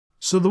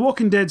So The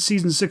Walking Dead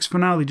Season 6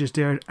 finale just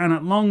aired, and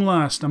at long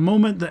last, a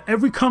moment that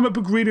every comic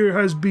book reader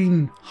has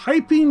been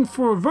hyping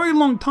for a very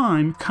long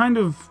time, kind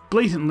of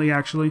blatantly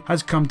actually,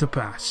 has come to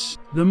pass.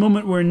 The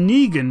moment where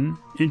Negan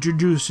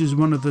introduces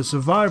one of the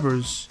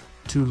survivors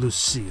to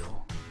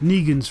Lucille,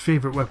 Negan's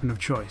favourite weapon of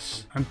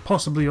choice, and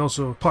possibly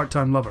also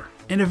part-time lover.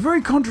 In a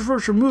very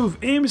controversial move,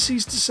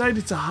 AMC's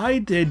decided to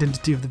hide the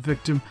identity of the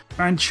victim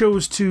and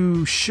chose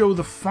to show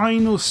the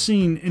final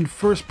scene in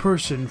first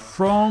person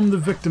from the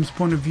victim's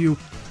point of view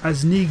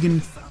as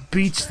Negan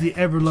beats the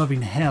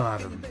ever-loving hell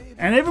out of him.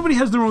 And everybody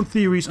has their own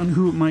theories on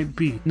who it might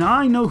be. Now,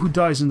 I know who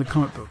dies in the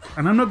comic book,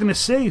 and I'm not going to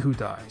say who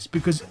dies,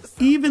 because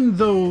even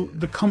though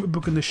the comic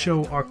book and the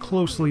show are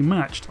closely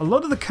matched, a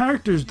lot of the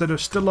characters that are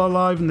still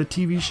alive in the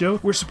TV show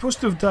were supposed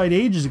to have died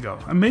ages ago,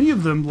 and many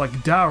of them, like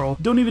Daryl,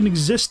 don't even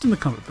exist in the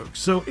comic book.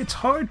 So it's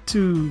hard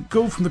to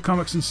go from the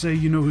comics and say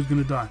you know who's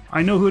going to die.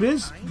 I know who it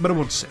is, but I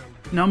won't say.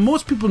 Now,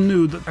 most people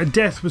knew that a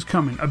death was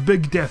coming, a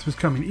big death was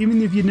coming, even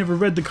if you'd never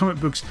read the comic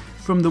books.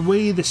 From the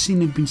way the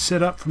scene had been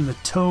set up, from the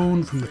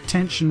tone, from the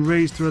tension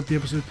raised throughout the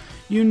episode,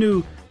 you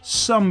knew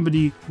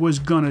somebody was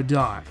gonna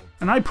die.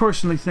 And I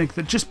personally think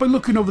that just by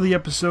looking over the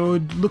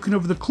episode, looking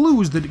over the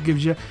clues that it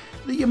gives you,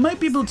 that you might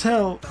be able to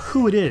tell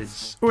who it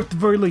is, or at the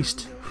very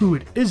least, who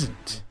it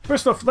isn't.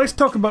 First off, let's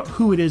talk about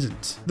who it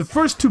isn't. The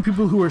first two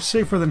people who are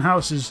safer than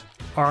houses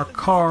are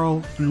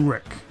Carl and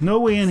Rick. No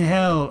way in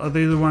hell are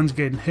they the ones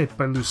getting hit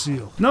by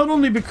Lucille. Not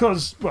only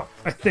because, well,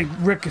 I think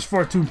Rick is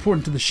far too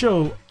important to the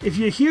show. If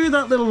you hear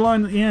that little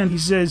line at the end, he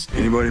says,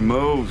 "Anybody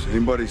moves,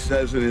 anybody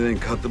says anything,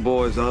 cut the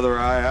boy's other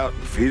eye out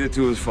and feed it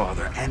to his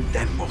father, and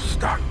then we'll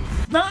start."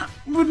 That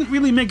wouldn't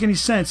really make any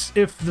sense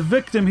if the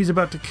victim he's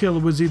about to kill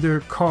was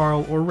either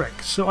Carl or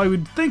Rick. So I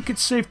would think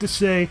it's safe to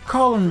say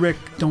Carl and Rick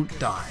don't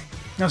die.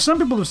 Now, some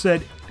people have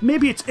said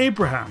maybe it's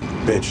Abraham.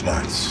 Bitch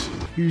nuts.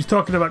 He was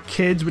talking about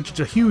kids, which is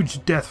a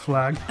huge death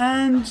flag,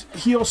 and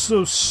he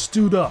also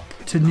stood up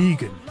to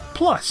Negan.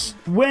 Plus,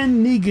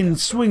 when Negan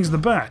swings the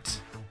bat,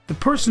 the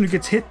person who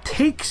gets hit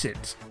takes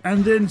it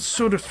and then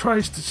sort of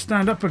tries to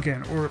stand up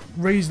again or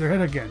raise their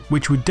head again,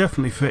 which would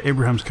definitely fit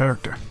Abraham's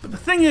character. But the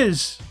thing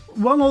is,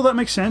 while all that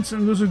makes sense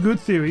and those are good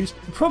theories,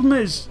 the problem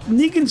is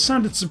Negan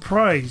sounded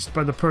surprised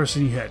by the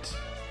person he hit.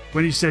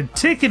 When he said,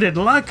 "Taking it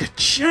like a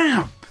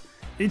champ,"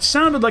 it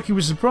sounded like he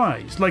was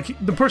surprised. Like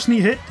the person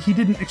he hit, he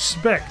didn't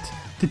expect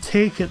to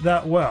take it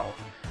that well.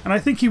 And I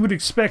think he would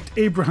expect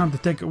Abraham to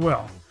take it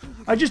well.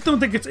 I just don't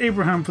think it's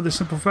Abraham for the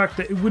simple fact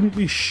that it wouldn't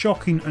be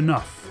shocking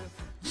enough.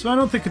 So I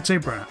don't think it's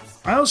Abraham.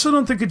 I also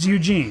don't think it's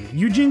Eugene.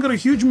 Eugene got a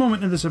huge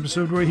moment in this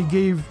episode where he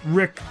gave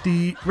Rick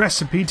the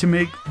recipe to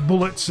make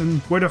bullets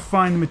and where to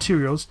find the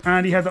materials,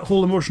 and he had that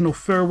whole emotional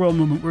farewell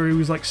moment where he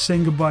was like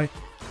saying goodbye.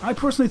 I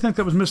personally think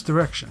that was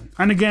misdirection.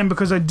 And again,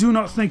 because I do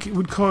not think it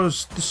would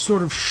cause the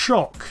sort of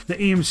shock that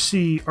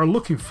AMC are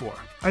looking for.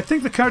 I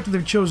think the character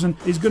they've chosen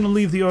is going to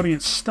leave the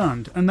audience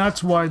stunned, and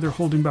that's why they're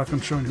holding back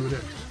on showing who it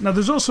is. Now,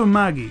 there's also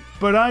Maggie,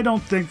 but I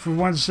don't think for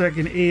 1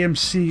 second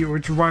AMC or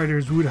its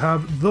writers would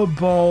have the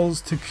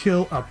balls to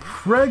kill a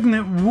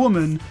pregnant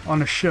woman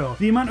on a show.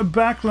 The amount of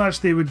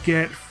backlash they would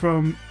get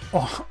from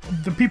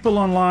the people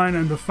online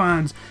and the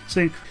fans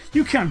saying,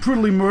 "You can't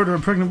brutally murder a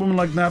pregnant woman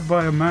like that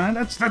by a man.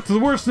 That's the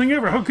worst thing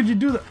ever. How could you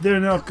do that?" They're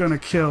not going to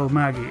kill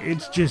Maggie.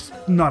 It's just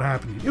not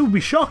happening. It would be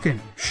shocking,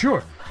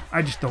 sure.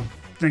 I just don't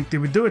think they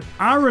would do it.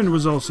 Aaron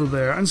was also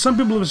there, and some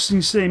people have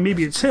been saying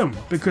maybe it's him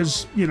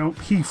because, you know,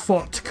 he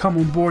fought to come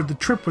on board the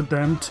trip with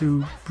them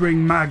to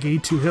bring Maggie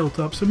to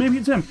Hilltop, so maybe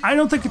it's him. I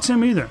don't think it's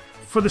him either,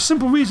 for the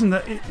simple reason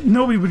that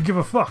nobody would give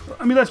a fuck.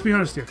 I mean, let's be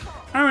honest here.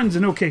 Aaron's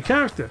an okay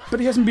character, but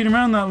he hasn't been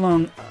around that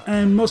long,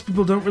 and most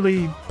people don't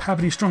really have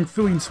any strong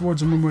feelings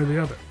towards him one way or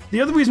the other. The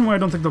other reason why I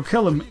don't think they'll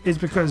kill him is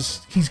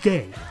because he's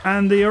gay.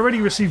 And they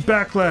already received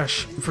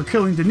backlash for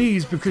killing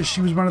Denise because she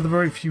was one of the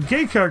very few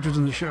gay characters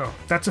in the show.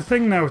 That's a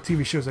thing now with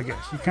TV shows, I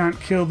guess. You can't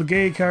kill the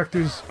gay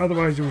characters,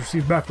 otherwise you'll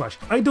receive backlash.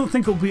 I don't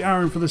think it'll be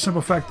Aaron for the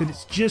simple fact that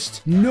it's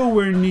just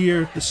nowhere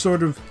near the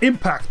sort of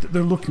impact that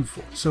they're looking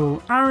for.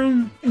 So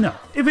Aaron, no.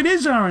 If it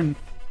is Aaron,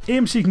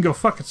 AMC can go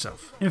fuck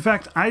itself. In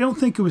fact, I don't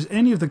think it was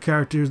any of the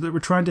characters that were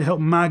trying to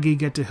help Maggie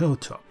get to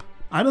Hilltop.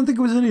 I don't think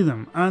it was any of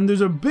them, and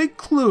there's a big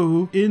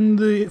clue in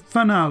the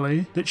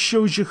finale that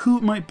shows you who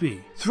it might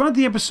be. Throughout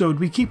the episode,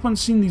 we keep on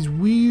seeing these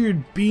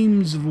weird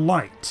beams of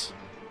light,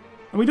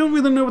 and we don't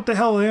really know what the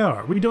hell they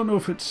are. We don't know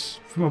if it's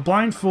from a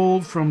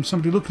blindfold, from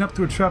somebody looking up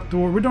through a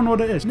trapdoor, we don't know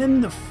what it is. And then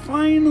in the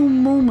final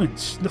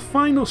moments, the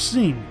final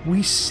scene,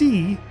 we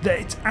see that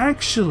it's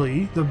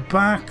actually the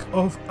back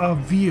of a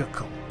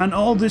vehicle. And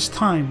all this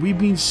time, we've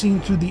been seen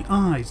through the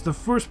eyes, the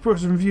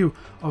first-person view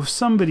of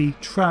somebody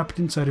trapped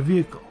inside a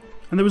vehicle.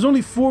 And there was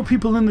only 4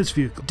 people in this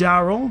vehicle: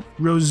 Daryl,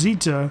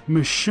 Rosita,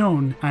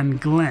 Michonne,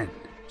 and Glenn.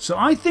 So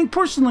I think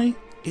personally,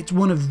 it's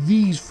one of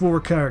these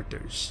 4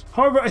 characters.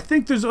 However, I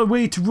think there's a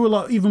way to rule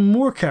out even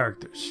more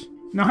characters.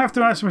 Now I have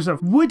to ask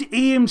myself, would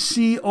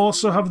AMC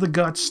also have the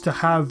guts to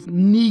have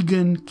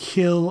Negan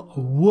kill a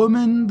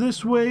woman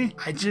this way?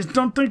 I just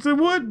don't think they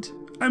would.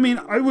 I mean,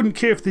 I wouldn't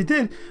care if they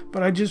did,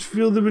 but I just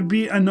feel there would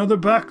be another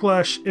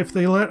backlash if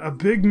they let a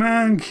big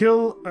man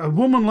kill a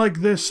woman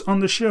like this on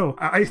the show.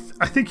 I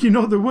think you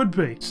know there would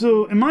be.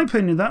 So, in my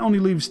opinion, that only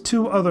leaves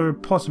two other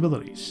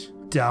possibilities.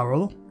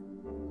 Daryl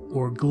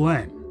or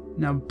Glenn.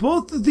 Now,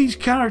 both of these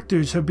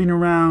characters have been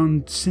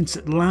around since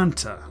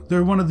Atlanta.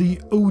 They're one of the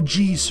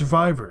OG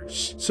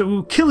survivors.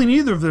 So killing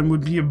either of them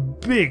would be a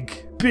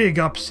big, big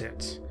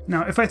upset.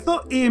 Now, if I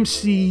thought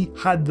AMC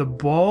had the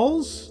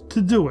balls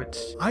to do it,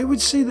 I would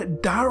say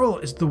that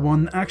Daryl is the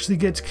one that actually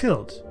gets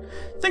killed.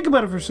 Think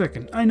about it for a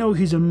second. I know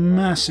he's a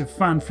massive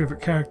fan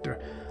favorite character.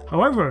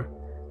 However,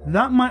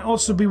 that might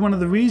also be one of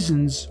the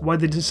reasons why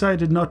they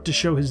decided not to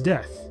show his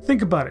death.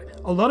 Think about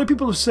it. A lot of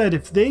people have said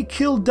if they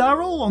kill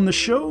Daryl on the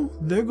show,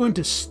 they're going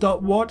to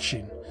stop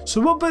watching. So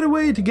what better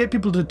way to get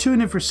people to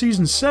tune in for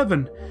season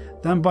 7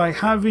 than by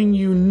having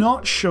you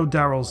not show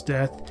Daryl's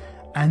death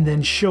and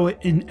then show it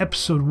in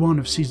episode 1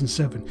 of season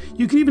 7.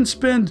 You can even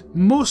spend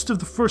most of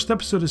the first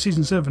episode of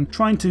season 7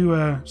 trying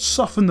to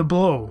soften the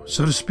blow,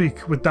 so to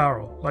speak, with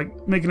Daryl.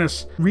 Like making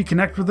us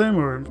reconnect with him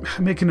or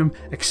making him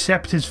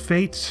accept his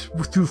fate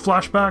through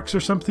flashbacks or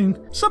something.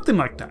 Something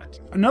like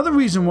that. Another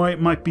reason why it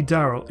might be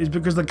Daryl is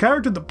because the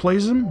character that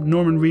plays him,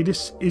 Norman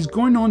Reedus, is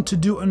going on to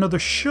do another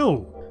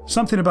show.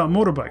 Something about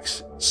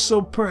motorbikes.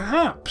 So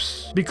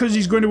perhaps, because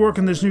he's going to work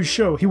on this new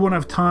show, he won't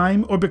have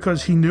time, or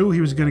because he knew he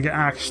was going to get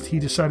axed, he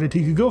decided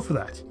he could go for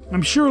that.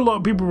 I'm sure a lot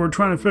of people were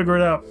trying to figure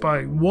it out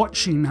by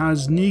watching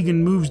as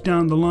Negan moves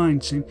down the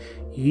line, saying,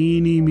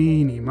 eeny,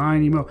 meeny,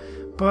 miny, mo.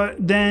 But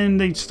then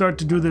they start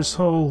to do this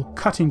whole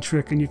cutting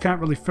trick, and you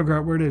can't really figure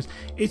out where it is.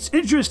 It's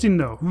interesting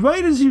though,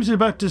 right as he was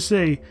about to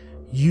say,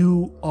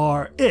 "You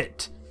are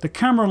it," the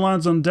camera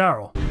lands on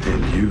Daryl.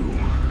 And you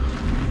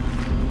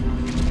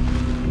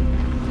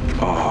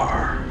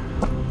are.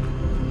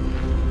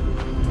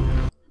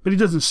 But he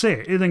doesn't say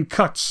it. It then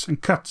cuts and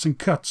cuts and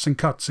cuts and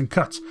cuts and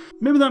cuts.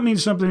 Maybe that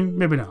means something,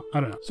 maybe not. I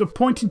don't know. So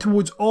pointing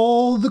towards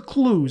all the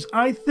clues,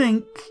 I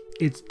think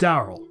it's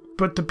Daryl.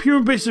 But the pure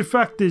and basic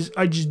fact is,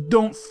 I just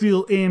don't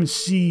feel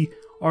AMC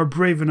are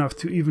brave enough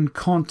to even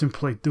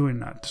contemplate doing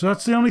that. So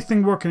that's the only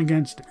thing working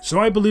against it. So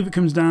I believe it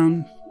comes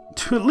down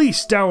to at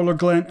least Daryl or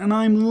Glenn, and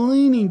I'm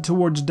leaning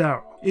towards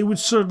Daryl. It would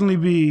certainly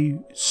be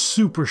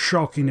super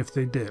shocking if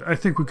they did. I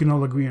think we can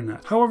all agree on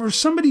that. However,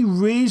 somebody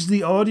raised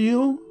the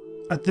audio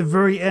at the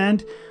very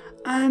end,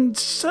 and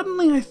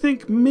suddenly I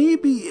think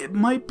maybe it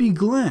might be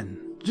Glenn.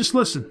 Just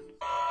listen.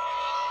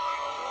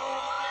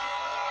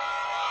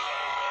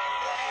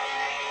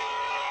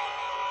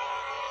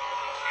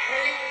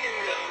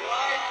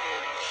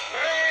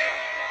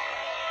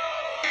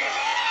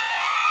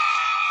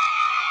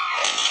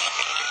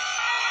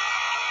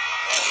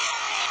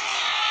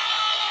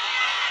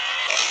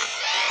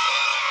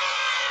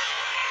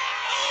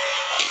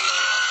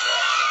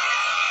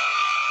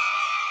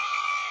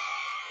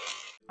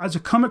 As a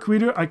comic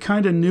reader, I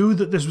kind of knew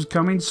that this was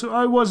coming, so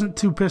I wasn't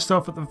too pissed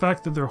off at the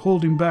fact that they're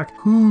holding back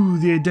who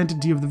the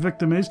identity of the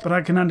victim is, but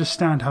I can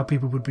understand how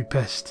people would be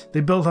pissed.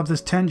 They built up this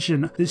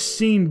tension, this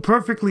scene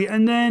perfectly,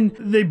 and then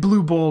they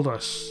blue-balled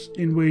us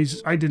in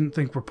ways I didn't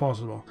think were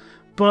possible.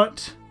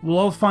 But we'll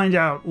all find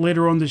out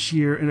later on this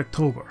year in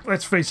October.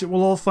 Let's face it,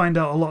 we'll all find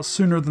out a lot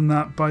sooner than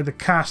that by the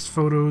cast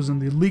photos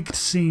and the leaked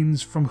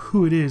scenes from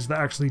who it is that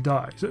actually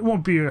dies. It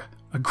won't be a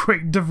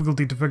great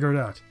difficulty to figure it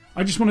out.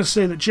 I just want to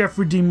say that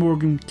Jeffrey Dean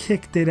Morgan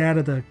kicked it out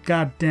of the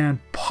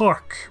goddamn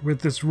park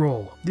with this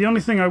role. The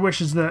only thing I wish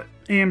is that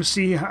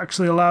AMC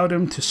actually allowed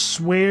him to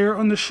swear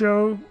on the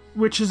show,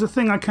 which is a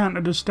thing I can't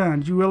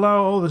understand. You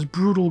allow all this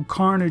brutal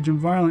carnage and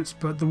violence,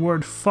 but the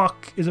word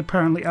fuck is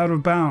apparently out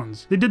of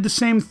bounds. They did the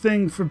same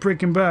thing for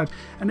Breaking Bad,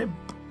 and it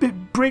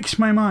breaks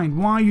my mind.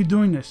 Why are you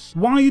doing this?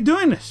 Why are you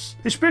doing this?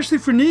 Especially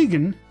for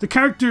Negan, the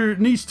character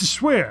needs to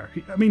swear.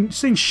 I mean,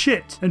 saying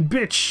shit and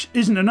bitch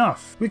isn't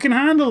enough. We can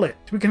handle it.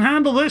 We can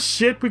handle this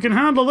shit. We can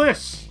handle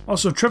this.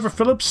 Also, Trevor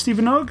Phillips,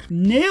 Stephen Ogg,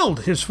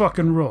 nailed his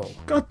fucking role.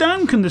 God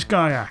damn can this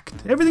guy act.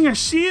 Everything I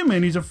see him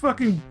in, he's a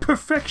fucking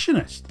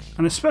perfectionist.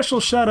 And a special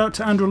shout out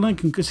to Andrew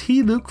Lincoln, because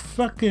he looked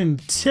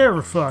fucking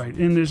terrified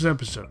in this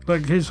episode.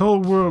 Like his whole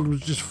world was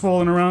just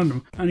falling around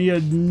him, and he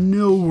had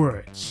no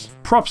words.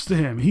 Props to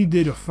him, he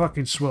did a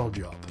fucking swell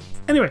job.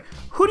 Anyway,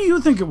 who do you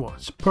think it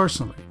was,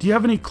 personally? Do you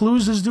have any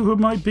clues as to who it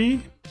might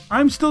be?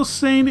 I'm still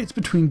saying it's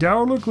between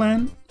Daryl or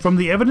Glenn. From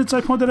the evidence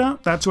I pointed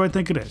out, that's who I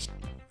think it is.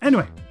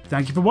 Anyway,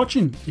 thank you for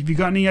watching. If you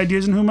got any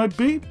ideas on who it might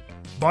be,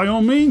 by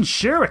all means,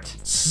 share it.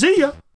 See ya!